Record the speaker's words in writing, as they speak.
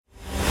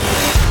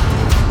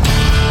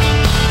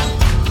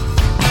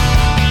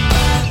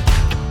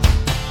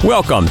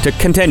Welcome to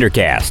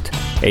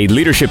ContenderCast, a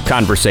leadership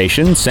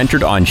conversation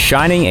centered on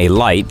shining a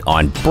light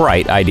on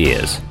bright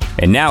ideas.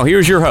 And now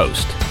here's your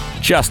host,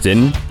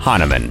 Justin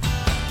Hahnemann.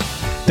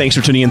 Thanks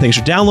for tuning in. Thanks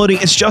for downloading.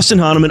 It's Justin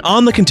Hahnemann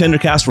on the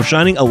ContenderCast. We're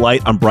shining a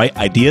light on bright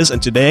ideas.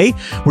 And today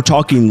we're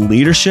talking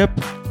leadership,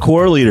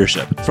 core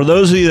leadership. For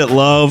those of you that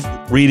love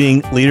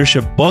reading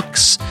leadership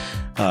books,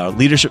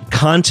 leadership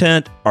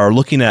content, are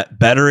looking at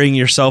bettering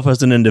yourself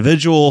as an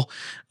individual,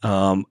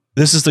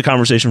 this is the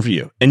conversation for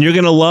you. And you're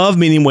going to love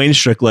meeting Wayne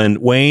Strickland.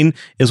 Wayne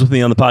is with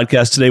me on the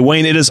podcast today.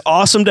 Wayne, it is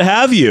awesome to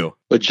have you.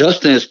 Well,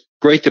 Justin, it's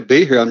great to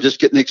be here. I'm just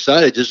getting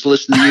excited just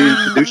listening to you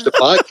introduce the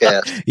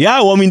podcast. Yeah,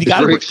 well, I mean, you got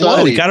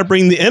to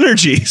bring the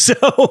energy. So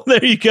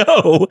there you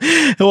go.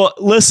 Well,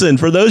 listen,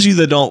 for those of you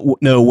that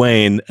don't know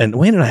Wayne and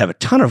I have a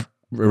ton of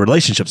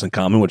relationships in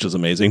common, which is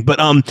amazing. But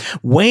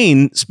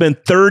Wayne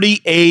spent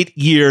 38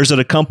 years at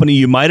a company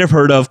you might have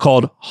heard of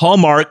called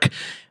Hallmark.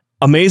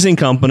 Amazing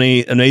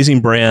company,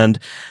 amazing brand.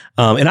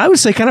 And I would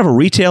say kind of a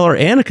retailer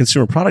and a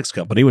consumer products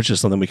company, which is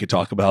something we could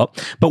talk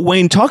about. But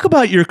Wayne, talk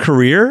about your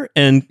career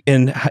and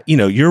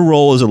your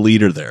role as a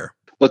leader there.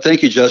 Well,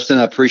 thank you, Justin.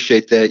 I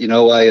appreciate that.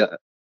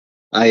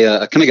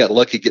 I kind of got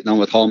lucky getting on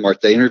with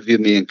Hallmark. They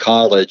interviewed me in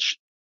college,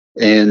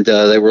 and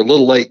they were a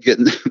little late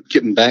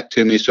getting back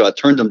to me, so I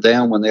turned them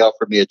down when they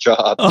offered me a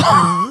job.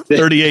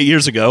 38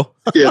 years ago.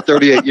 Yeah,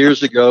 38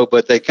 years ago.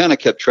 But they kind of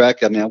kept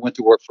track of me. I went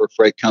to work for a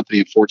freight company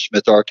in Fort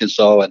Smith,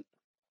 Arkansas,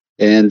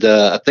 and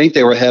I think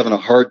they were having a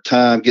hard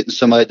time getting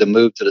somebody to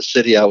move to the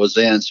city I was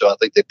in. So I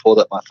think they pulled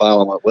up my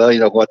file and went,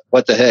 well,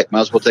 what the heck?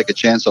 Might as well take a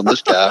chance on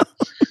this guy.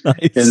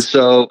 Nice. And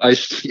so I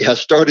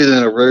started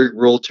in a very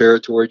rural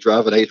territory,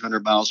 driving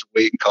 800 miles a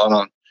week and caught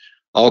on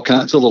all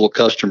kinds of little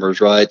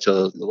customers, right? So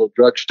a little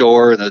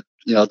drugstore and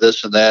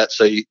this and that.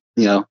 So you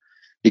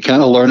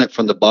kind of learn it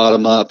from the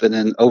bottom up. And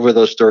then over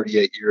those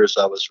 38 years,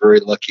 I was very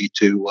lucky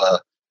to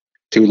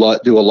do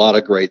a lot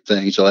of great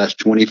things. The last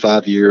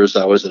 25 years,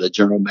 I was at a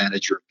general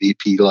manager,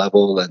 VP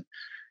level, and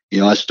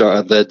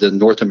I led the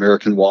North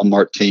American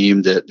Walmart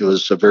team. That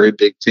was a very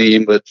big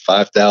team with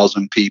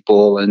 5,000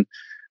 people and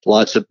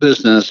lots of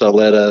business. I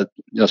led a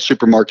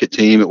supermarket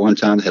team at one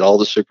time that had all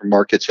the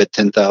supermarkets, had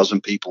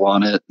 10,000 people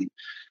on it. And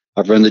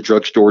I've run the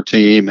drugstore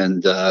team,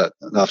 and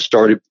I've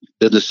started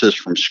businesses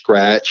from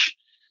scratch,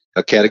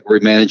 a category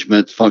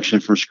management function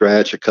from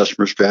scratch, a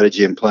customer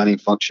strategy and planning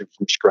function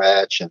from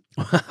scratch. And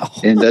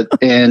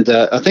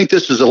I think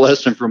this is a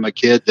lesson from a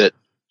kid that,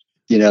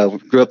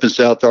 grew up in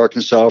South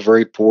Arkansas,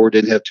 very poor,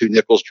 didn't have two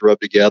nickels to rub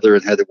together,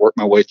 and had to work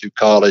my way through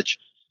college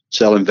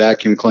selling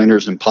vacuum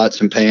cleaners and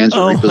pots and pans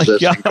and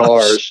repossessing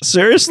cars.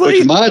 Seriously?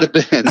 Which might have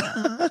been.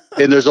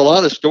 And there's a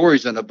lot of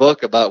stories in the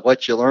book about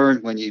what you learn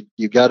when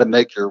you got to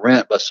make your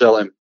rent by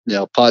selling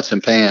pots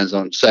and pans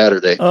on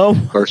Saturday,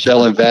 or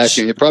selling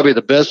vacuum. Probably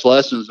the best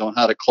lessons on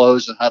how to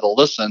close and how to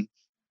listen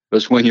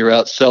was when you're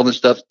out selling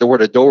stuff door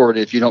to door. And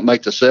if you don't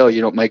make the sale,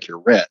 you don't make your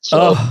rent.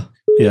 So,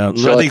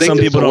 so I think some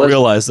people don't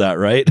realize that,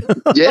 right?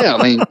 Yeah,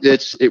 I mean,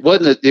 it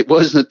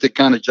wasn't the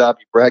kind of job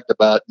you bragged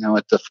about,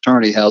 at the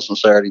fraternity house on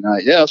Saturday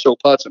night. Yeah, I sold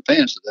pots and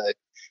pans today.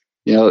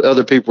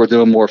 Other people were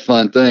doing more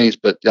fun things,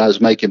 but I was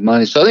making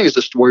money. So I think it's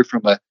a story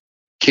from a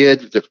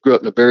kid that grew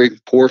up in a very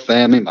poor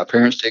family. My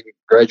parents didn't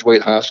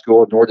graduate high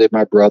school, nor did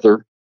my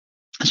brother.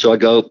 So I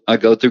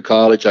go through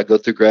college, I go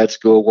through grad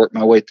school, work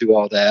my way through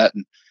all that,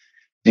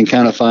 and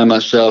kind of find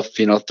myself,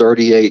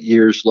 38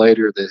 years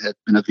later, that had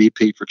been a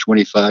VP for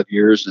 25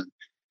 years and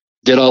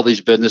did all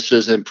these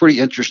businesses. And pretty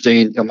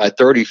interesting, in my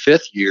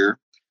 35th year,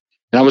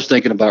 and I was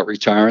thinking about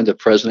retiring. The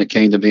president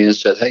came to me and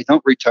said, "Hey,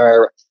 don't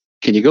retire.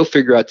 Can you go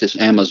figure out this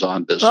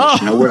Amazon business?"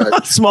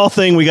 Small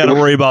thing we got to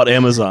worry about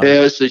Amazon.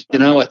 Yeah,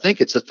 I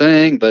think it's a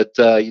thing, but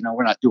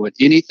we're not doing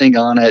anything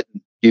on it.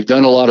 You've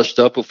done a lot of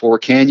stuff before.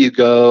 Can you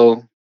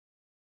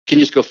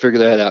just go figure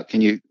that out?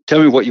 Can you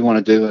tell me what you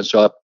want to do? And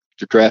so I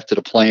drafted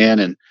a plan,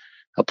 and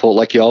I pulled,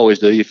 like you always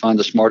do, you find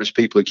the smartest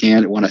people you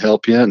can that want to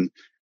help you. And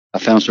I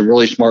found some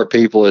really smart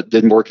people that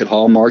didn't work at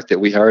Hallmark that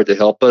we hired to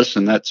help us.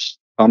 And that's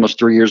almost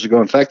 3 years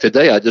ago. In fact,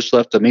 today I just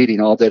left a meeting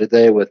all day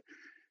today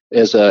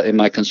in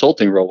my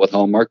consulting role with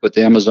Hallmark with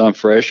the Amazon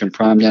Fresh and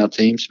Prime Now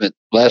team. Spent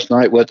last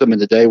night with them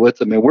and the day with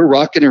them, and we're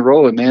rocking and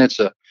rolling, man.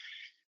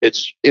 At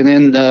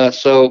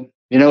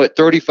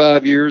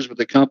 35 years with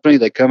the company,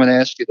 they come and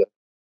ask you to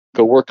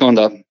go work on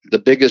the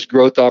biggest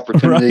growth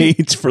opportunity,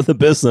 right, for the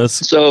business.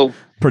 So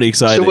pretty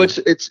exciting.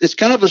 So it's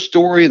kind of a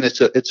story, and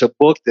it's a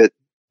book that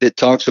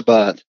talks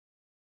about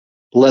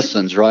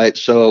lessons, right?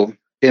 So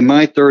in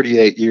my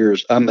 38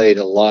 years, I made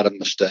a lot of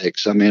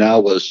mistakes. I mean,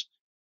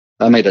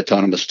 I made a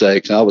ton of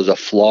mistakes. I was a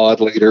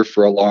flawed leader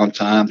for a long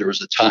time. There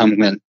was a time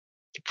when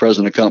the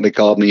president of the company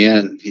called me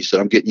in. He said,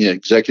 "I'm getting you an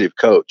executive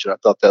coach." And I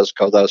thought that was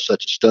because I was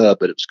such a stud,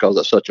 but it was because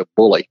I was such a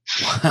bully.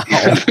 Wow.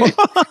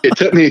 It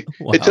took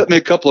me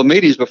a couple of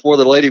meetings before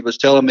the lady was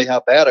telling me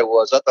how bad I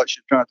was. I thought she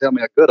was trying to tell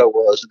me how good I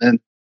was. And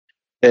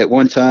then at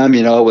one time,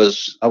 I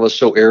was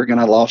so arrogant.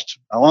 I lost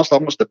almost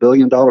 $1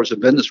 billion in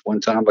business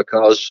one time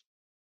because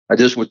I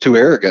just was too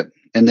arrogant.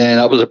 And then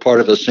I was a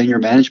part of a senior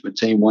management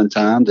team one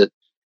time that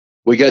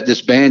we got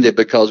disbanded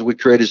because we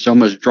created so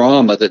much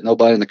drama that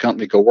nobody in the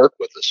company could work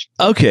with us.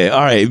 Okay.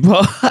 All right.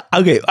 Well,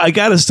 okay. I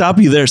got to stop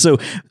you there. So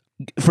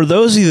for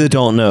those of you that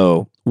don't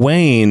know,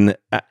 Wayne,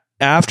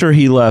 after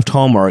he left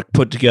Hallmark,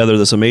 put together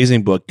this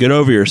amazing book, Get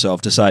Over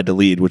Yourself, Decide to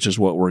Lead, which is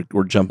what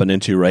we're jumping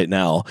into right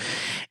now.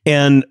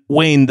 And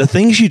Wayne, the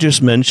things you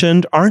just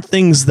mentioned aren't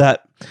things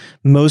that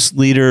most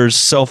leaders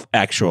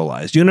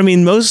self-actualize. You know what I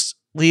mean? Most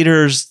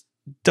leaders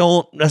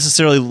don't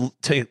necessarily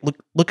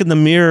look in the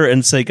mirror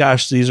and say,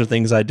 gosh, these are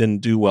things I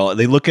didn't do well.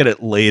 They look at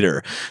it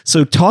later.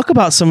 So talk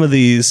about some of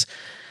these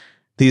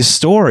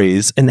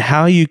stories and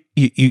how you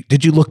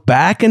did you look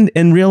back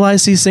and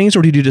realize these things,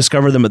 or did you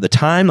discover them at the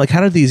time? Like,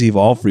 how did these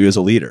evolve for you as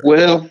a leader?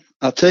 Well,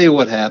 I'll tell you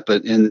what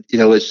happened. And,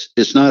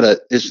 it's not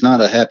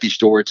a happy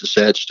story. It's a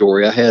sad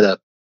story. I had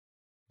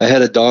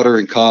a daughter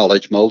in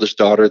college, my oldest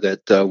daughter,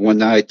 that one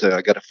night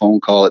I got a phone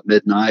call at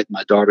midnight.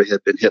 My daughter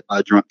had been hit by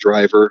a drunk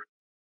driver,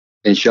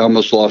 and she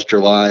almost lost her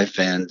life.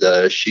 And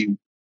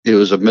it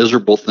was a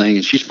miserable thing.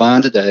 And she's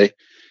fine today,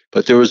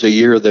 but there was a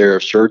year there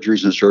of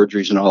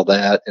surgeries and all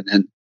that. And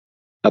then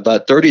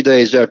about 30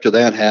 days after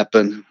that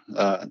happened,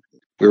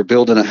 we were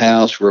building a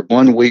house. We were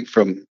 1 week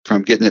from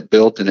getting it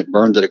built, and it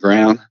burned to the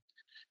ground.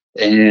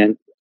 And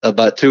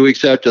about 2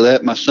 weeks after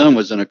that, my son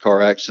was in a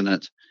car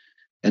accident.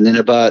 And then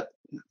about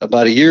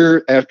a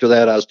year after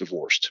that, I was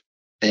divorced.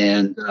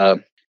 And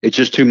it's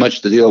just too much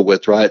to deal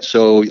with, right?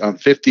 So I'm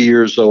 50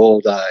 years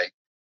old. I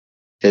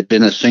had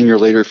been a senior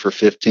leader for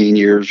 15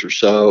 years or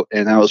so.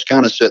 And I was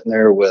kind of sitting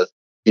there with,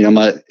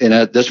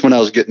 that's when I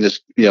was getting this,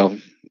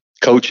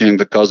 coaching,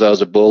 because I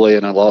was a bully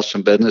and I lost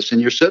some business. And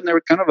you're sitting there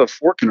with kind of a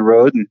fork in the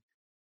road. And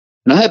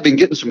I had been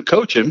getting some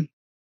coaching.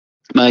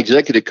 My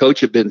executive coach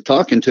had been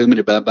talking to me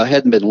about it, but I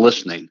hadn't been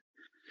listening.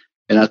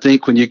 And I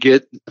think when you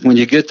get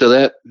to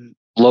that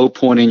low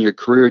point in your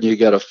career and you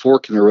got a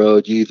fork in the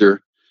road, you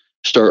either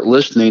start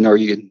listening or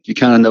you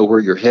kind of know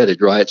where you're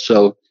headed, right?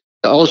 So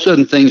all of a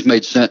sudden things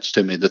made sense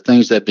to me. The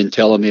things they've been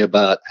telling me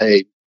about,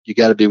 hey, you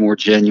got to be more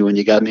genuine,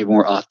 you got to be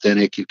more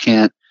authentic, you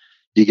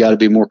got to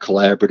be more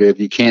collaborative,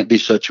 you can't be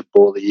such a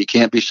bully, you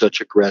can't be such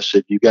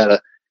aggressive, you got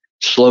to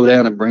slow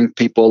down and bring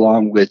people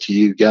along with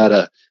you. You got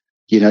to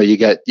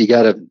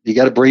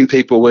bring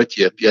people with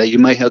you. Yeah, you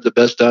may have the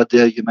best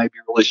idea, you may be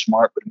really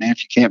smart, but man,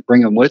 if you can't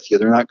bring them with you,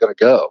 they're not going to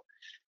go.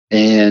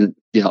 And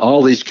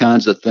all these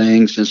kinds of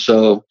things.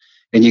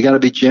 And you got to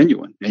be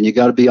genuine, and you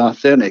got to be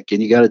authentic,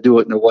 and you got to do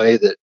it in a way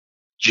that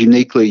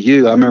uniquely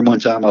you. I remember one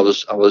time I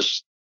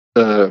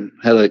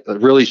had a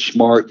really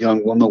smart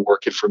young woman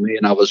working for me,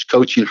 and I was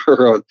coaching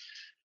her on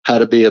how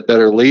to be a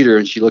better leader.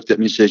 And she looked at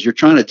me and says, "You're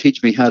trying to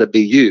teach me how to be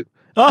you.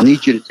 I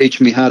need you to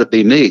teach me how to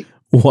be me."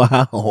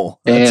 Wow.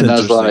 And I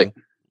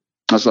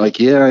was like,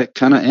 yeah, I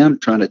kind of am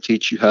trying to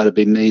teach you how to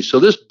be me. So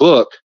this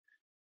book,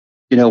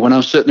 when I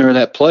was sitting there in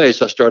that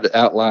place, I started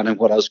outlining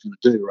what I was going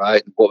to do,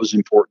 right? And what was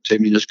important to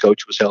me. And this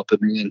coach was helping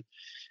me.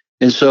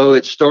 And so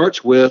it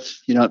starts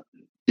with,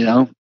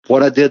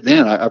 what I did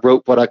then. I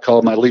wrote what I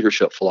call my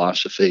leadership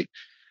philosophy.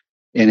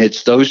 And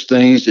it's those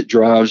things that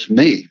drives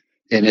me.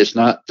 And it's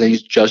not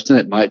things, Justin,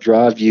 it might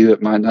drive you.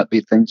 It might not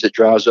be things that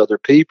drives other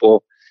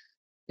people.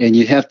 And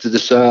you have to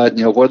decide,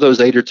 what are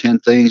those 8 or 10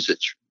 things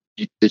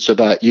it's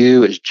about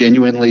you, it's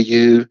genuinely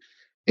you,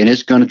 and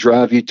it's going to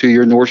drive you to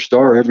your North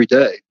Star every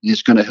day. And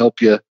it's going to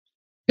help you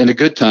in the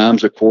good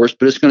times, of course,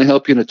 but it's going to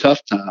help you in a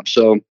tough time.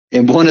 So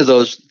in one of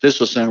those, this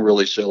will sound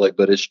really silly,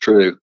 but it's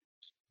true.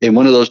 In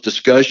one of those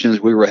discussions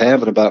we were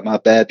having about my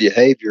bad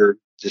behavior,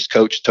 this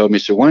coach told me,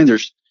 so Wayne,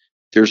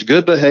 there's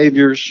good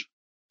behaviors,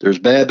 there's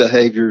bad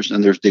behaviors,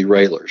 and there's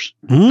derailers.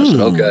 I said,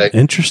 okay.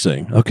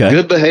 Interesting. Okay.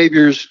 Good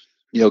behaviors,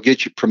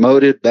 get you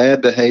promoted.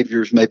 Bad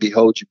behaviors maybe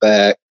hold you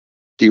back.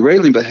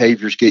 Derailing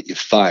behaviors get you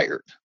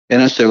fired.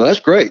 And I said, well, that's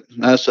great.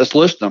 Let's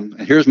list them.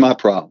 And here's my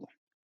problem.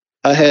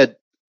 I had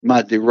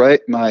my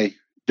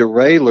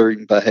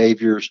derailing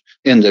behaviors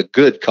in the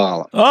good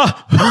column.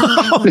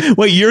 Oh,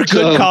 wait, your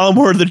good column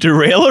were the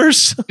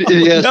derailers?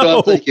 Yeah, so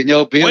I'm thinking,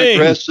 being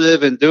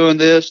aggressive and doing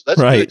this, that's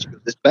right.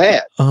 Good. It's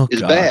bad.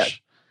 It's bad.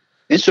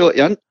 And so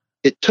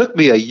it took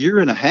me a year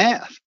and a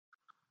half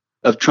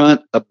of trying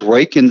to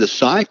break in the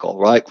cycle,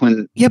 right?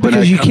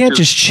 Because you can't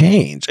just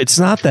change. It's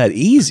not that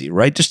easy,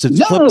 right? Just to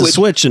flip the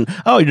switch and,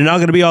 you're not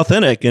going to be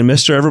authentic and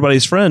Mr.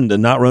 Everybody's friend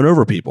and not run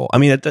over people. I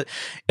mean, it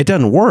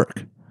doesn't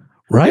work,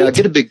 right? Yeah, I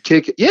get a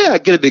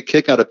big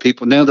kick out of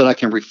people now that I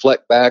can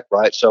reflect back,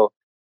 right? So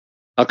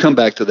I'll come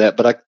back to that.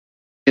 But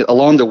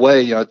along the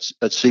way,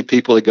 I'd see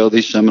people that go to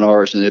these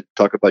seminars and they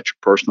talk about your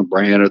personal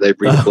brand, or they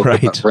read a book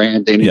about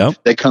branding. Yep.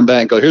 They come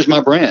back and go, here's my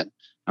brand.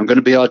 I'm going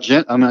to be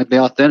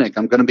authentic.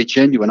 I'm going to be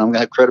genuine. I'm going to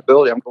have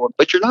credibility. I'm going,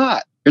 but you're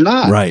not. You're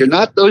not. Right. You're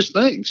not those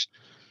things.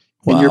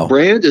 Wow. And your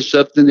brand is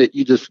something that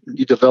you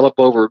develop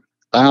over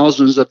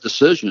thousands of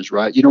decisions,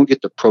 right? You don't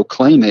get to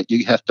proclaim it.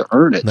 You have to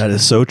earn it. That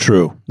is so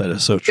true.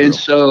 And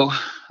so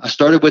I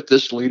started with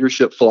this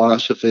leadership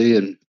philosophy,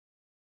 and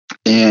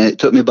it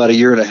took me about a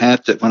year and a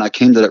half that when I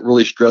came to that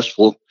really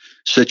stressful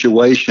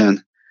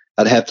situation,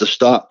 I'd have to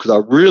stop because I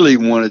really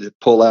wanted to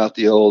pull out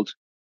the old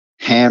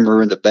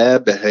hammer and the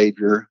bad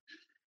behavior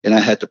And I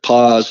had to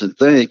pause and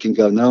think and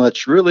go, no,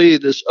 it's really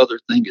this other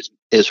thing. Is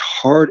as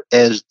hard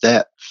as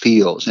that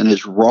feels and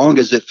as wrong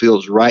as it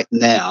feels right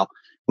now,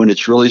 when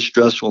it's really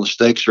stressful and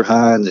stakes are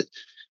high and the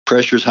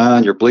pressure's high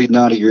and you're bleeding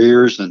out of your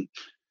ears. And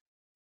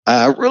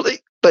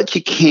but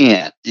you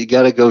can't. You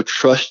got to go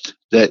trust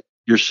that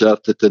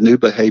yourself, that the new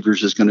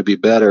behaviors is going to be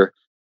better.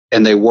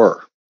 And they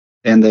were.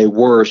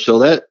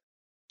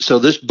 So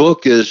this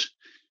book is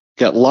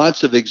got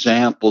lots of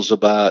examples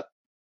about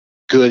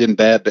good and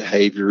bad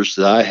behaviors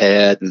that I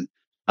had. And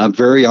I'm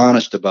very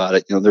honest about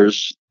it.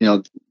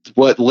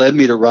 What led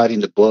me to writing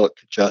the book,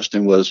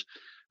 Justin, was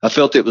I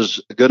felt it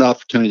was a good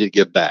opportunity to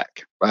give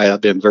back, right?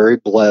 I've been very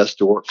blessed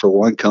to work for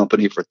one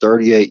company for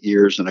 38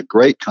 years and a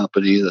great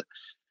company.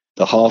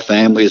 The Hall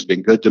family has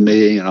been good to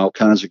me and all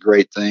kinds of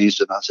great things.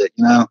 And I said,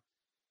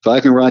 if I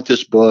can write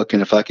this book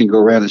and if I can go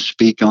around and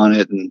speak on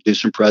it and do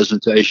some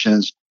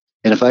presentations,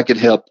 and if I can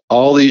help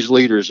all these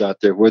leaders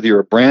out there, whether you're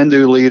a brand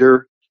new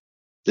leader,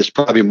 it's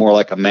probably more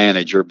like a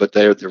manager, but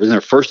they're in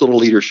their first little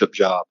leadership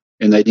job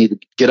and they need to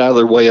get out of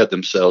their way of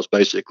themselves,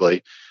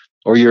 basically.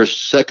 Or you're a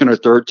second or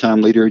third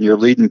time leader and you're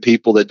leading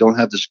people that don't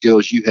have the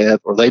skills you have,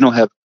 or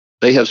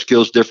they have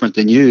skills different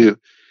than you.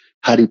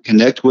 How do you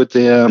connect with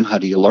them? How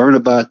do you learn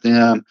about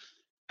them?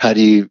 How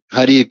do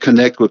you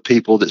connect with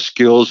people that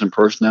skills and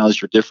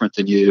personalities are different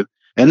than you?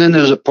 And then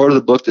there's a part of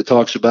the book that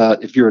talks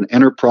about if you're an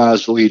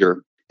enterprise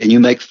leader and you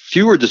make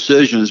fewer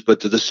decisions, but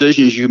the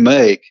decisions you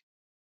make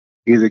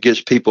either gets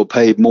people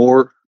paid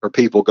more or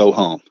people go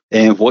home.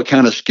 And what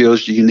kind of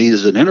skills do you need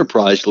as an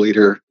enterprise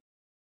leader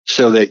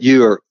so that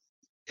you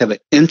have an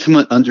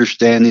intimate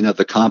understanding of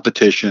the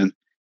competition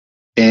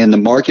and the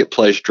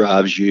marketplace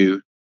drives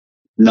you,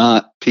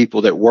 not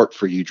people that work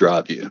for you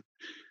drive you.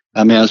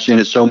 I mean, I've seen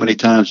it so many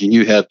times, and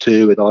you have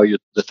too, with all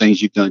the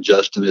things you've done,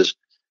 Justin, is,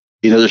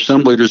 there's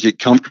some leaders get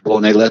comfortable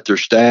and they let their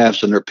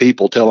staffs and their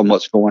people tell them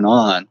what's going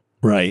on.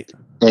 Right.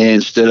 And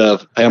instead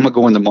of, hey, I'm going to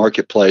go in the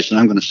marketplace and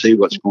I'm going to see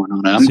what's going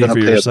on. I'm going to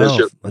pay a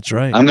visit. That's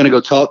right. I'm going to go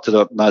talk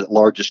to my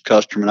largest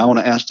customer and I want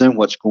to ask them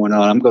what's going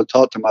on. I'm going to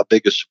talk to my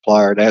biggest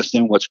supplier and ask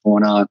them what's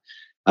going on.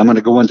 I'm going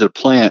to go into the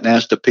plant and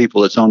ask the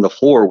people that's on the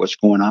floor what's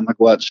going on. I'm going to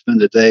go out and spend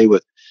the day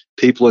with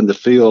people in the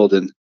field.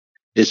 And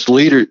it's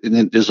leader. And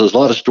then there's a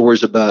lot of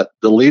stories about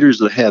the leaders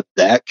that have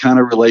that kind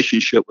of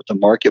relationship with the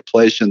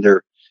marketplace and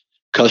their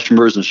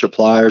customers and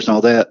suppliers and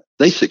all that.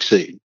 They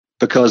succeed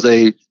because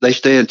they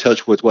stay in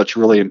touch with what's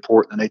really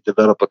important and they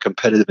develop a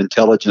competitive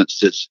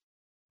intelligence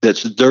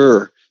that's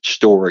their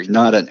story,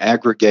 not an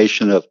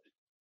aggregation of,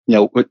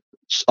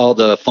 all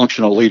the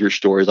functional leader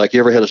stories. Like, you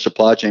ever had a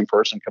supply chain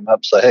person come up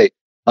and say, hey,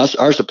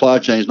 our supply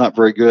chain is not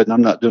very good and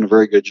I'm not doing a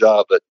very good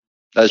job, but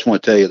I just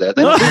want to tell you that.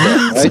 They don't do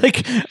that, right?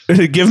 It's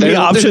like, give me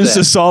options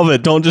to solve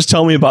it. Don't just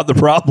tell me about the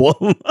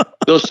problem.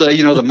 They'll say,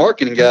 the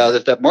marketing guy,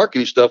 if that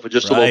marketing stuff was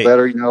just a little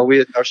better,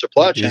 our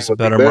supply chain would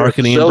better be better.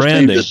 Marketing and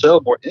branding to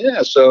sell more.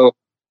 Yeah. So,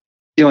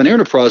 an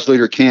enterprise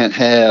leader can't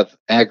have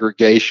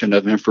aggregation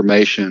of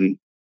information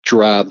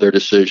drive their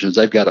decisions.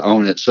 They've got to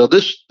own it. So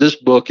this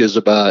book is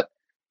about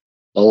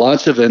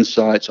lots of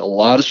insights, a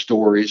lot of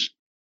stories,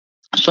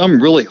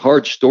 some really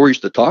hard stories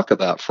to talk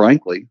about,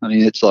 frankly. I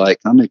mean, it's like,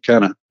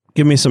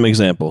 give me some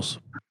examples.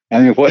 I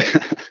mean,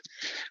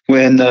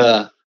 when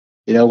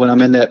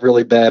I'm in that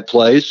really bad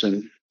place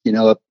and,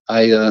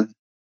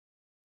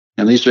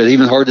 and these are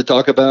even hard to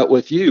talk about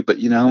with you, but,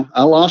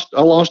 I lost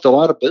a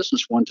lot of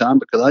business one time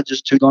because I was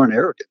just too darn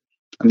arrogant.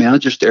 I mean, I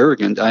was just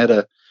arrogant. I had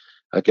a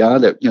guy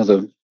that,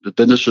 the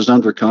business was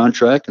under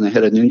contract and they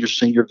had a new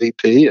senior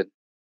VP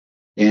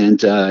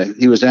and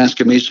he was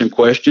asking me some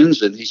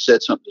questions and he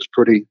said something that's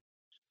pretty,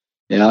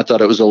 I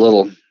thought it was a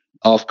little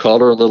off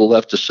color, a little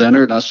left to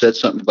center. And I said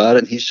something about it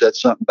and he said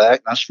something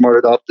back and I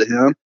smarted off to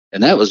him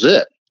and that was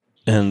it.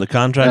 And the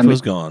contract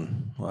was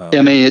gone. Wow.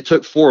 I mean, it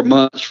took 4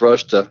 months for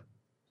us to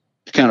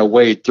kind of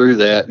wade through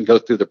that and go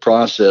through the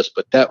process.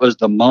 But that was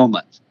the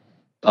moment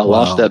I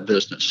lost that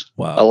business.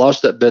 Wow. I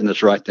lost that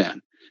business right then.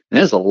 And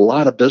there's a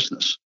lot of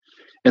business.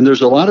 And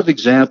there's a lot of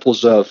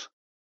examples of,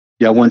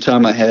 one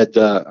time I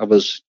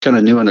was kind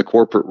of new in the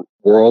corporate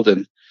world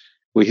and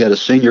we had a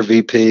senior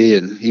VP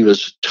and he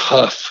was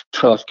tough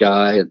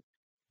guy. And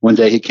one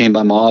day he came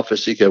by my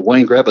office. He said,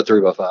 Wayne, grab a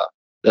 3x5.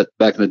 That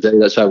back in the day,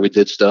 that's how we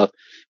did stuff.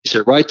 He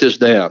said, write this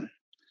down.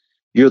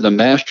 You're the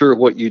master of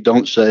what you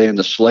don't say and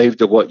the slave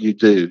to what you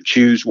do.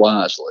 Choose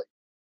wisely.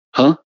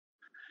 Huh?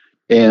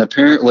 And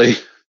apparently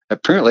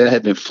I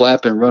had been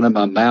flapping, running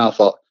my mouth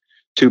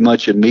too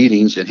much in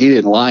meetings and he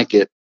didn't like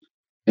it.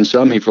 And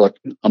so, for like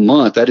a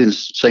month, I didn't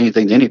say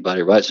anything to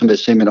anybody, right? Somebody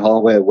see me in the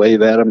hallway, I'd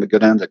wave at them, I'd go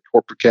down to the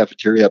corporate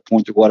cafeteria, I'd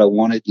point to what I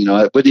wanted,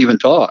 I wouldn't even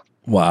talk.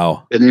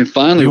 Wow. And then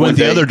finally, you went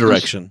the other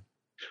direction.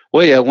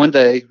 One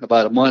day,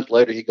 about a month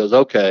later, he goes,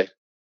 okay,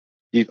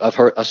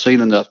 I've seen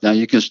enough now,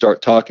 you can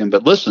start talking.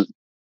 But listen,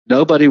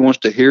 nobody wants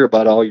to hear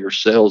about all your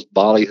sales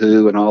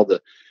ballyhoo and all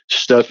the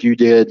stuff you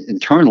did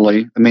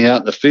internally. Out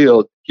in the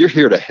field, you're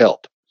here to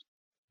help.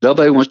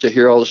 Nobody wants to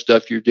hear all the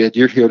stuff you did.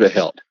 You're here to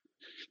help.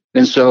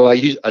 And so I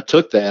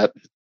took that,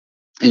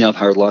 I've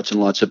hired lots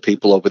and lots of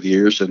people over the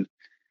years. And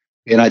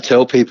And I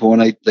tell people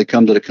when they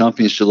come to the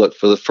company, so look,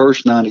 for the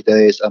first 90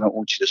 days, I don't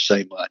want you to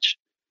say much.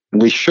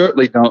 And we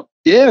certainly don't.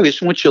 Yeah, we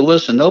just want you to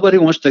listen. Nobody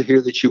wants to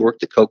hear that you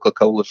worked at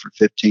Coca-Cola for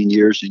 15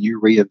 years and you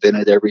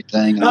reinvented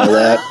everything and all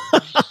that.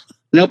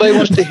 Nobody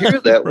wants to hear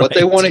that. Right. What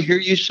they want to hear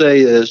you say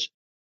is,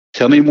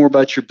 tell me more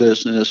about your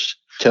business.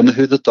 Tell me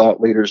who the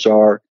thought leaders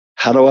are.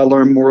 How do I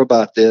learn more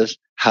about this?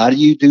 How do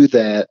you do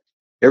that?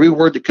 Every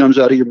word that comes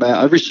out of your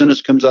mouth, every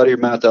sentence comes out of your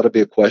mouth ought to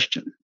be a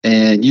question.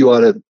 And you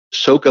ought to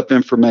soak up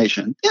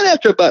information. And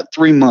after about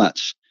 3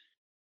 months,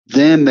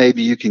 then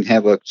maybe you can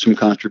have some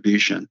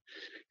contribution.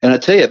 And I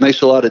tell you, it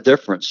makes a lot of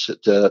difference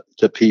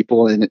to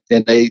people, and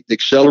they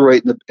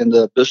accelerate in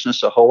the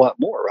business a whole lot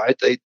more, right?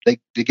 They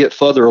get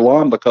further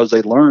along because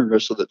they learn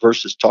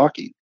versus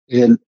talking.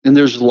 And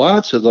there's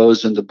lots of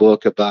those in the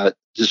book about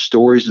just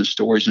stories and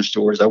stories and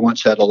stories. I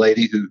once had a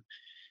lady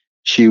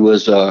she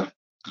was a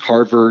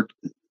Harvard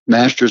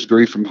master's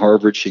degree from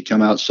Harvard. She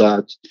come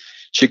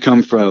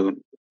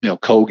from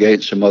Colgate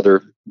and some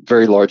other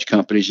very large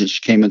companies, and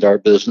she came into our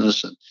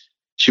business, and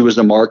she was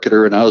a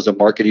marketer, and I was a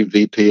marketing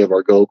VP of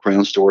our Gold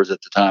Crown stores at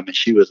the time, and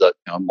she was a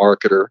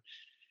marketer,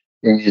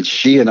 and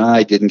she and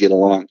I didn't get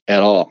along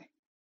at all.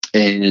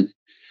 And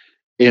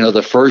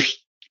the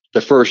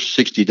first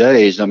 60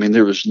 days, I mean,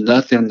 there was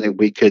nothing that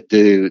we could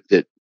do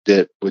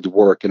that would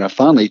work. And I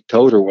finally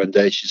told her one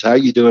day, she said, "How are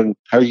you doing?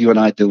 How are you and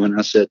I doing?" And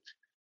I said,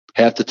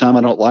 "Half the time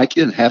I don't like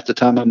you, and half the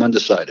time I'm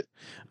undecided."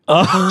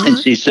 And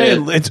she said,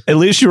 "At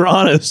least you were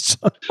honest."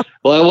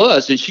 Well, I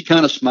was. And she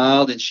kind of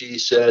smiled and she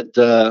said,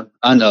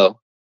 "I know."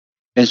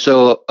 And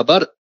so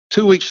about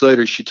 2 weeks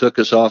later, she took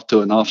us off to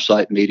an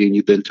offsite meeting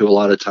you've been to a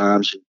lot of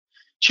times. And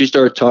she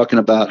started talking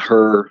about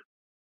her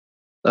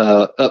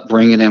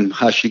upbringing and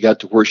how she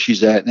got to where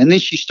she's at. And then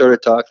she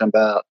started talking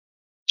about,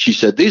 she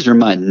said, "These are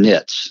my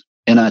nits,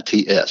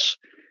 N-I-T-S,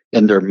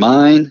 and they're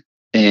mine.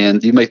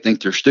 And you may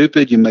think they're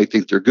stupid. You may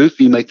think they're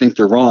goofy. You may think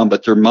they're wrong,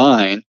 but they're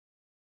mine.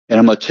 And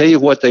I'm going to tell you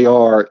what they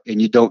are, and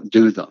you don't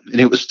do them."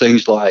 And it was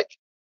things like,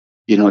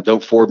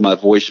 don't forward my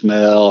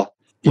voicemail.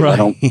 Right.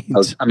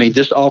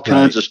 Just all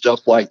kinds of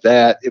stuff like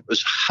that. It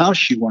was how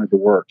she wanted to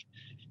work.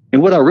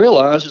 And what I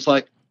realized is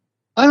I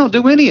don't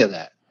do any of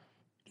that.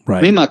 Right.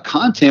 I mean, my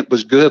content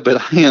was good,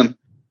 but I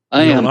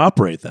don't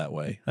operate that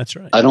way. That's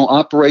right. I don't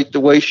operate the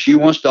way she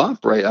wants to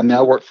operate. I mean,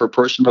 I worked for a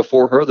person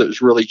before her that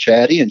was really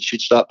chatty, and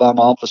she'd stop by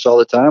my office all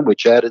the time. We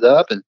chatted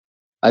up, and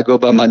I go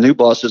by my new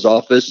boss's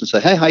office and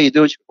say, "Hey, how you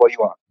doing?" She goes, "What do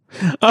you want?"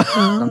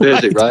 I'm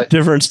busy, right?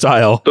 Different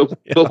style.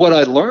 But what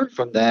I learned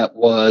from that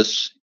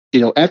was,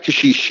 after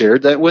she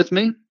shared that with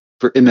me,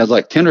 it was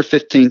like 10 or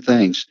 15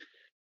 things,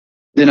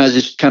 then I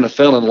just kind of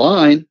fell in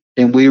line,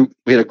 and we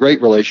had a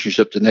great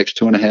relationship the next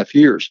 2.5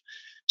 years.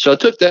 So I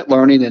took that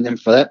learning, and then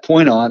from that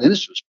point on, and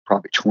this was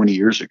probably 20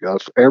 years ago,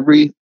 for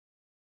every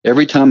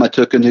time I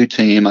took a new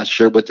team, I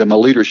shared with them a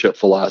leadership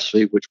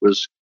philosophy, which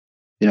was,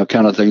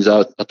 kind of things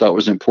I thought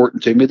was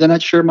important to me. Then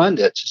I'd share my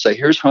nits and say,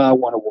 "Here's how I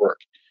want to work.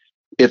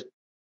 If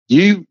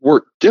you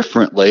work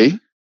differently,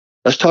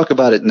 let's talk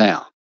about it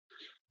now.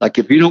 Like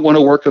if you don't want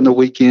to work on the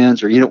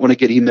weekends, or you don't want to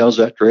get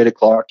emails after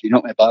 8:00, you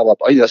don't blah, blah,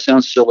 blah. That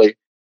sounds silly.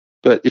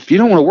 But if you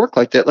don't want to work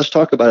like that, let's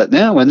talk about it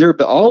now." And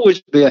there'll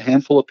always be a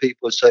handful of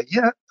people that say,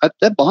 "Yeah,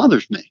 that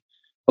bothers me.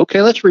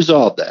 Okay, let's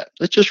resolve that.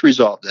 Let's just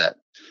resolve that.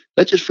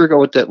 Let's just figure out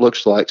what that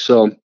looks like."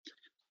 So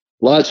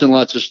lots and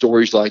lots of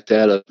stories like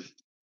that of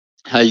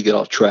how you get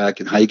off track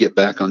and how you get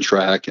back on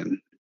track and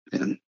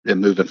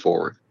moving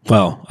forward.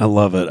 Wow, I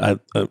love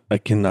it. I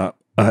cannot.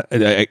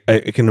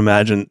 I can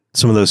imagine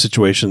some of those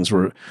situations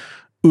were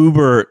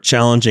uber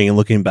challenging, and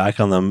looking back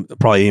on them,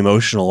 probably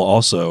emotional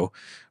also,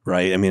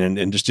 right? I mean,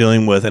 and just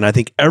dealing with, and I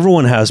think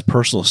everyone has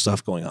personal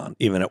stuff going on,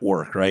 even at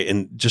work, right?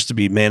 And just to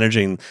be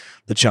managing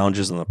the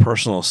challenges on the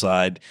personal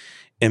side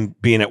and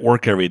being at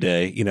work every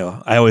day,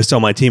 I always tell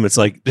my team, it's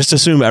like, just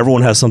assume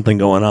everyone has something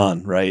going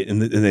on, right?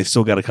 And they've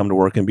still got to come to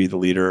work and be the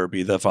leader, or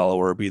be the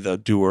follower, or be the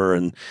doer.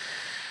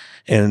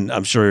 And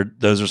I'm sure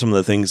those are some of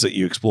the things that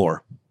you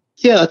explore.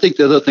 Yeah, I think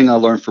the other thing I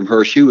learned from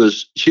her, she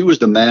was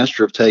the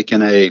master of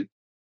taking a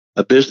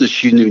business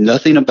she knew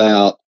nothing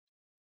about,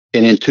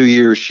 and in 2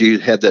 years she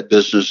had that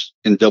business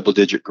in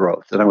double-digit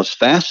growth. And I was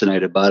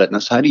fascinated by it. And I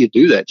said, "How do you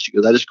do that?" She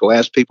goes, "I just go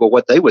ask people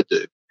what they would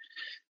do."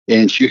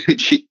 And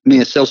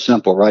it's so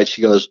simple, right?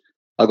 She goes,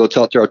 "I'll go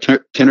talk to our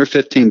 10 or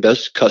 15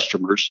 best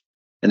customers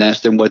and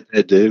ask them what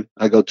they do.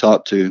 I go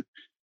talk to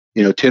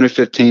 10 or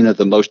 15 of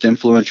the most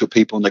influential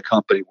people in the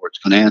company, where it's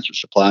finance or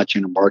supply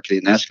chain or marketing,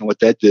 and ask them what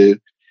they do.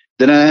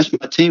 Then I ask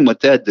my team what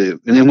they do.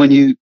 And then when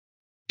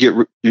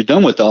you're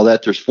done with all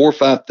that, there's 4 or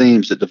 5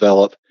 themes that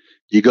develop.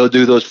 You go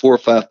do those 4 or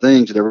 5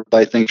 things, and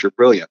everybody thinks you're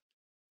brilliant.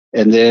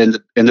 And then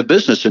the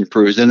business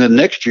improves. And then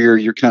next year,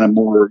 you're kind of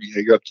more,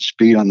 you're up to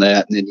speed on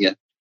that, and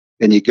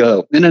then you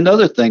go. And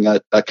another thing I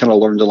kind of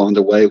learned along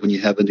the way when you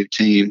have a new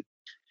team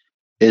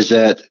is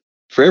that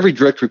for every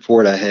direct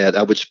report I had,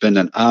 I would spend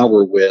an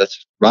hour with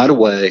right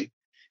away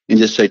and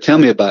just say, "Tell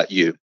me about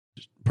you."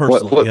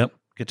 Personally, yep.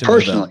 Get to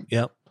personally. Know them.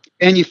 Yep.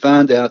 And you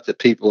find out that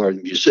people are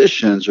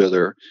musicians, or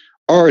they're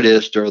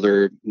artists, or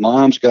their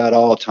mom's got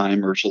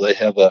Alzheimer's, or they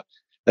have a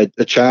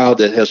a child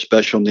that has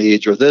special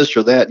needs or this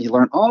or that. And you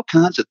learn all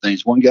kinds of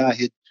things. One guy,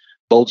 he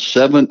bowled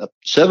seven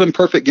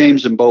perfect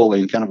games in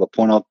bowling, kind of a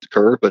point off the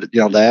curve, but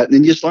that. And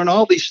then you just learn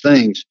all these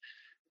things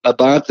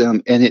about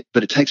them.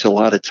 But it takes a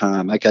lot of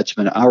time. I got to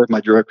spend an hour with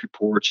my direct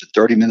reports and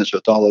 30 minutes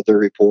with all of their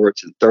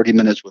reports and 30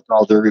 minutes with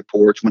all their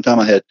reports. One time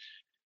I had,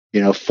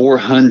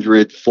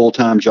 400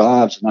 full-time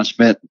jobs, and I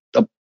spent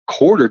a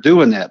quarter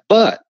doing that.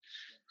 But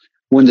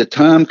when the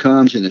time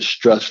comes and it's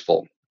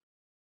stressful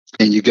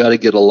and you got to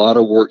get a lot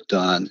of work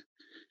done,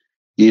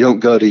 you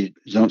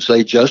don't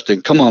say,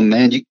 Justin, come on,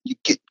 man,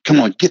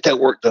 get that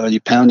work done.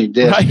 You pound your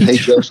desk. Right, hey,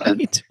 Justin,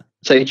 right.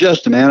 Say,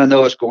 Justin, man, I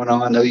know what's going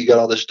on. I know you got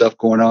all this stuff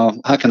going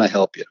on. How can I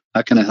help you?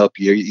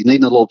 You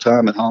need a little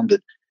time at home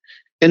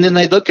and then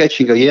they look at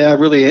you and go, yeah, I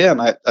really am.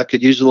 I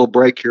could use a little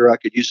break here. I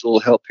could use a little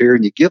help here.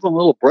 And you give them a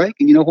little break,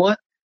 and you know what?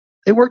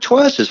 They work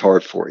twice as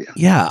hard for you.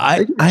 Yeah,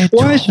 I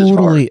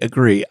totally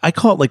agree. I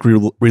call it like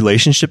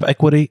relationship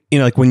equity.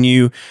 Like when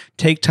you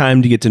take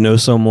time to get to know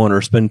someone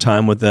or spend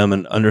time with them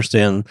and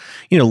understand,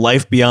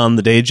 life beyond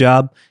the day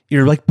job,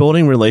 you're like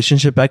building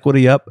relationship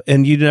equity up,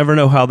 and you never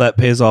know how that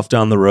pays off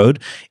down the road.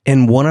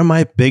 And one of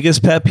my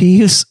biggest pet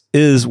peeves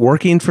is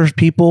working for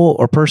people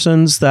or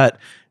persons that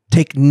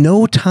take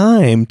no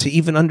time to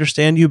even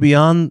understand you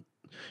beyond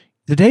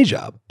the day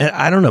job. And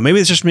I don't know,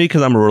 maybe it's just me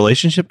because I'm a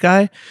relationship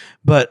guy,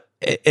 but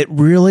it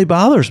really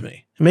bothers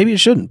me. Maybe it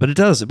shouldn't, but it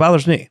does. It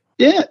bothers me.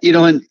 Yeah.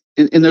 And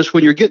there's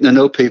when you're getting to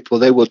know people,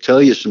 they will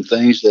tell you some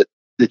things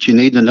that you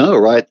need to know,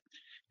 right?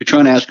 You're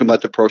trying to ask them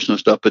about the personal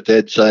stuff, but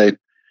they'd say,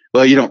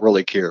 well, you don't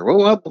really care.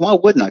 Well, why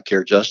wouldn't I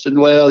care, Justin?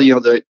 Well,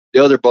 the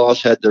other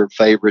boss had their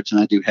favorites and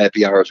I do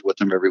happy hours with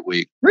them every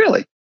week.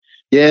 Really?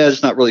 Yeah,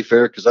 it's not really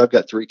fair because I've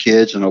got 3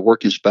 kids and a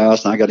working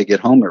spouse and I got to get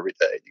home every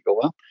day. You go,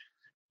 well,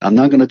 I'm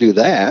not going to do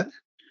that.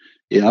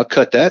 I'll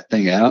cut that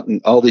thing out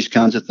and all these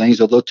kinds of things.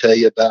 Or they'll tell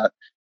you about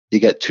you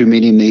got too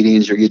many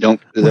meetings or you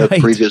don't. The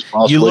previous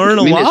boss. You learn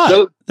a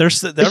lot.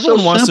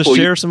 Everyone wants to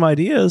share some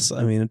ideas.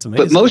 I mean, it's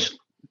amazing. But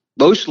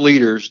most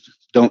leaders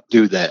don't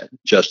do that,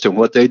 Justin.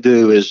 What they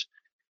do is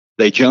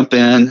they jump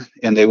in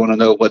and they want to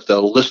know what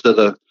the list of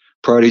the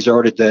priorities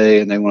are today,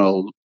 and they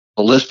want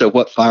a list of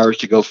what fires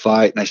to go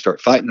fight, and they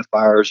start fighting the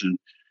fires and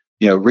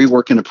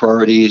reworking the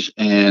priorities,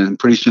 and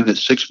pretty soon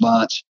it's 6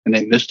 months and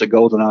they missed a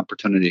golden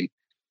opportunity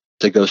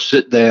to go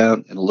sit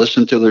down and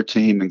listen to their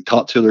team and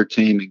talk to their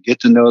team and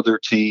get to know their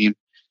team,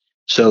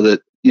 so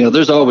that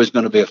there's always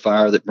going to be a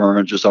fire that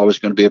burns, there's always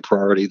going to be a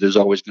priority, there's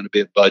always going to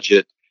be a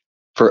budget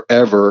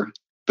forever,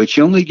 but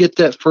you only get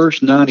that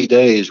first 90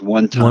 days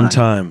one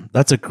time.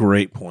 That's a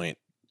great point.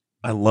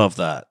 I love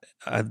that.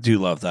 I do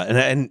love that.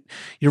 And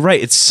you're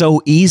right. It's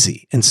so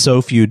easy and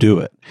so few do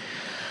it.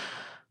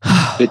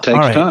 It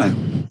takes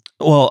time.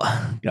 Well,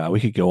 God,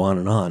 we could go on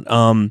and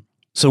on.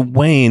 So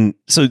Wayne,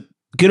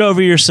 Get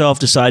Over Yourself,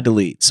 Decide to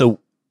Lead.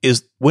 So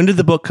when did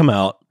the book come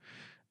out?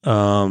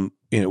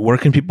 Where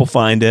can people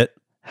find it?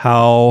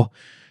 How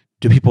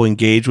do people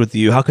engage with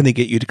you? How can they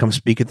get you to come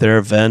speak at their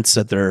events,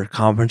 at their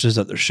conferences,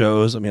 at their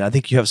shows? I mean, I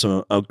think you have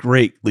some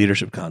great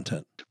leadership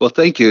content. Well,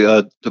 thank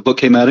you. The book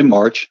came out in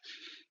March.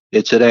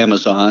 It's at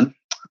Amazon,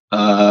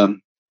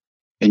 and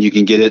you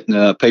can get it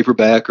in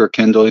paperback or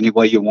Kindle, any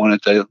way you want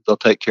it. They'll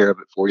take care of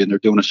it for you, and they're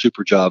doing a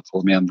super job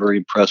for me. I'm very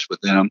impressed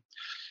with them.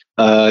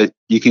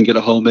 You can get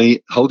a hold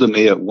of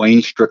me at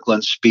Wayne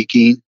Strickland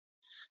Speaking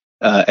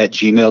at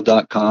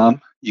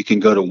gmail.com. You can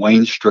go to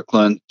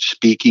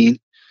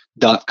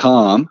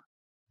WayneStricklandSpeaking.com.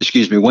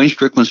 Wayne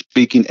Strickland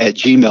Speaking at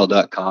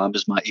gmail.com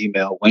is my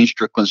email.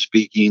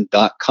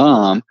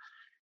 WayneStricklandSpeaking.com.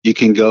 You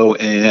can go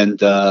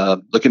and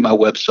look at my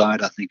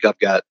website. I think I've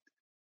got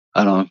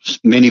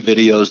many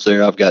videos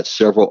there. I've got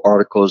several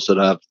articles that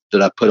I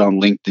put on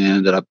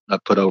LinkedIn that I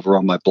put over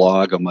on my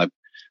blog, on my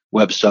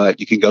website.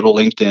 You can go to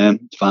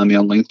LinkedIn, find me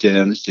on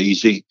LinkedIn. It's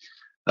easy.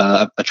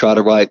 I try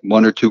to write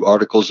 1 or 2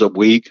 articles a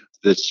week.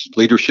 That's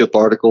leadership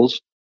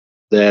articles,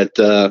 that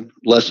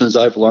lessons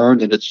I've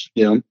learned, and it's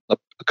a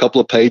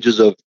couple of pages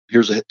of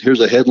here's a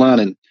headline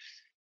and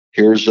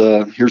here's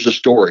a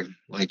story.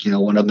 Like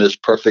one of them is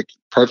perfect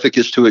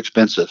is too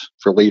expensive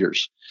for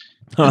leaders.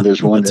 And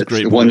there's one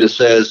that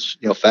says,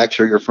 facts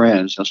are your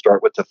friends.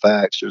 Start with the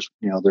facts.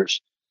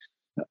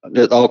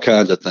 There's all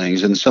kinds of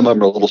things, and some of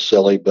them are a little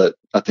silly, but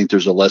I think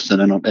there's a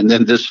lesson in them. And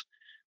then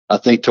I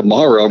think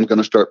tomorrow I'm going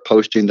to start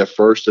posting the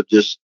first of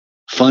just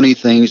funny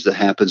things that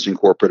happens in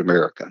corporate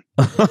America.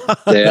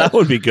 That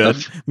would be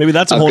good. Maybe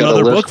that's a whole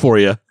other book for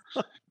you.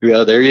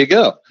 Yeah, there you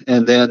go.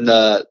 And then,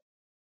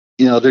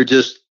 they're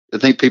just, I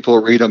think people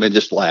will read them and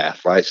just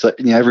laugh, right? So,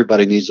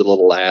 everybody needs a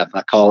little laugh.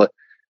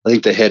 I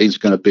think the heading's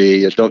going to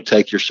be, don't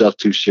take yourself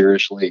too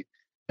seriously.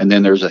 And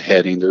then there's a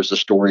heading. There's a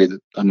story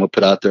that I'm going to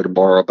put out there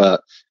tomorrow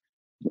about,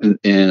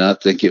 and I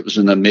think it was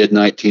in the mid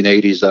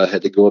 1980s. I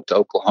had to go up to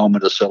Oklahoma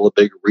to sell a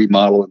big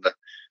remodel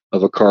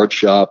of a card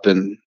shop.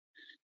 And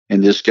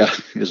this guy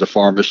is a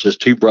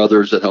pharmacist, 2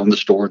 brothers that own the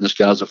store, and this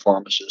guy's a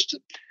pharmacist.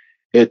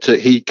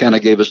 He kind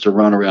of gave us the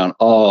runaround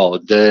all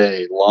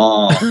day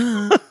long.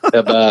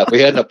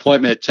 We had an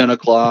appointment at 10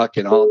 o'clock,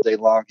 and all day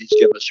long he's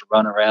giving us a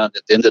runaround.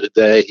 At the end of the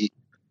day,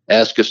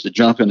 asked us to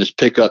jump in his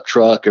pickup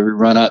truck, and we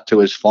run out to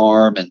his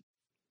farm, and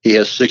he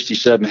has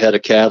 67 head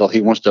of cattle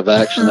he wants to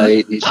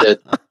vaccinate. And he said,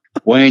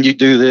 Wayne, you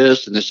do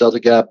this, and this other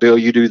guy, Bill,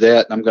 you do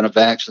that, and I'm going to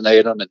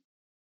vaccinate them. And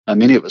I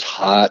mean, it was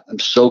hot. I'm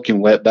soaking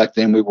wet. Back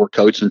then we wore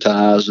coats and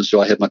ties, and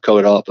so I had my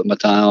coat off, put my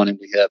tie on, and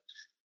we have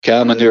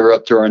cow manure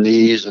up to our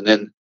knees. And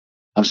then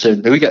I'm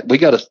saying, we got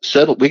to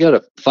settle, we got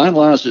to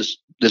finalize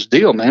this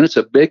deal, man. It's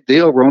a big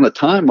deal. We're on a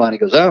timeline. He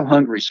goes, I'm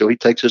hungry. So he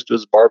takes us to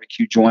his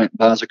barbecue joint,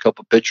 buys a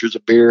couple pitchers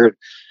of beer, and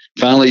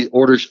finally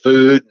orders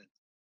food.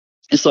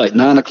 It's like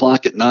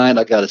 9:00 at night.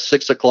 I got a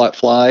 6:00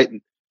 flight.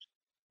 And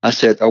I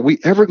said, are we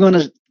ever going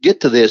to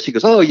get to this? He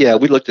goes, oh yeah,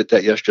 we looked at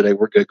that yesterday.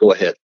 We're good. Go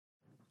ahead.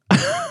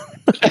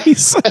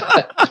 Nice.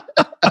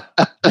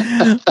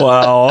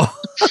 Wow.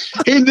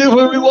 He knew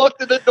when we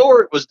walked in the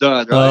door it was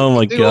done. Right? Oh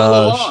my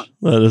gosh,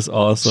 that is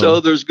awesome. So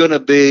there's going to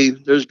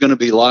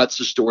be lots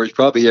of stories.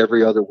 Probably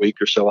every other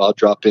week or so, I'll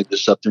drop into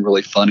something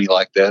really funny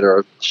like that, or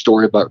a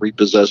story about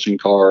repossessing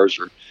cars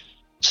or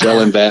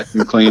selling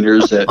vacuum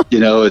cleaners that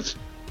it's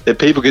that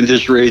people can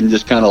just read and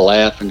just kind of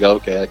laugh and go,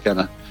 okay,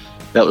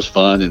 that was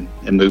fun,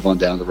 and move on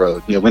down the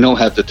road. We don't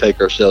have to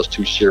take ourselves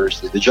too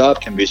seriously. The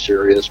job can be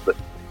serious, but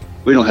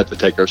we don't have to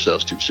take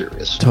ourselves too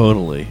serious.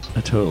 Totally.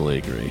 I totally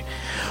agree.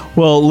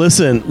 Well,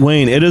 listen,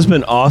 Wayne, it has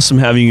been awesome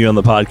having you on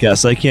the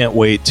podcast. I can't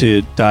wait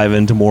to dive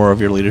into more of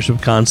your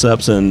leadership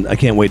concepts, and I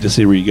can't wait to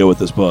see where you go with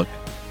this book.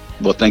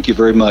 Well, thank you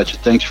very much.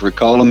 Thanks for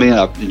calling me.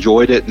 I've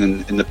enjoyed it,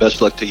 and the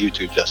best luck to you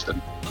too, Justin.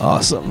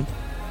 Awesome.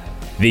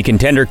 The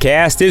Contender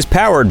Cast is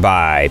powered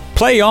by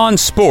Play On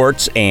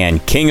Sports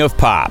and King of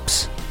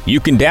Pops. You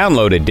can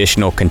download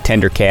additional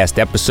Contender Cast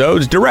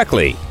episodes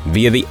directly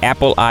via the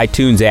Apple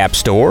iTunes App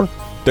Store,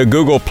 the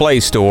Google Play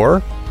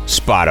Store,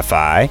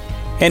 Spotify,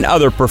 and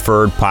other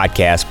preferred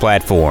podcast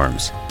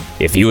platforms.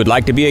 If you would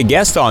like to be a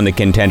guest on the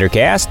Contender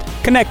Cast,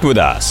 connect with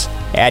us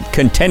at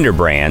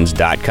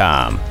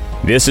contenderbrands.com.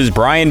 This is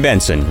Brian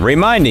Benson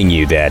reminding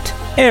you that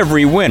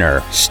every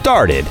winner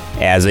started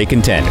as a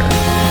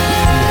contender.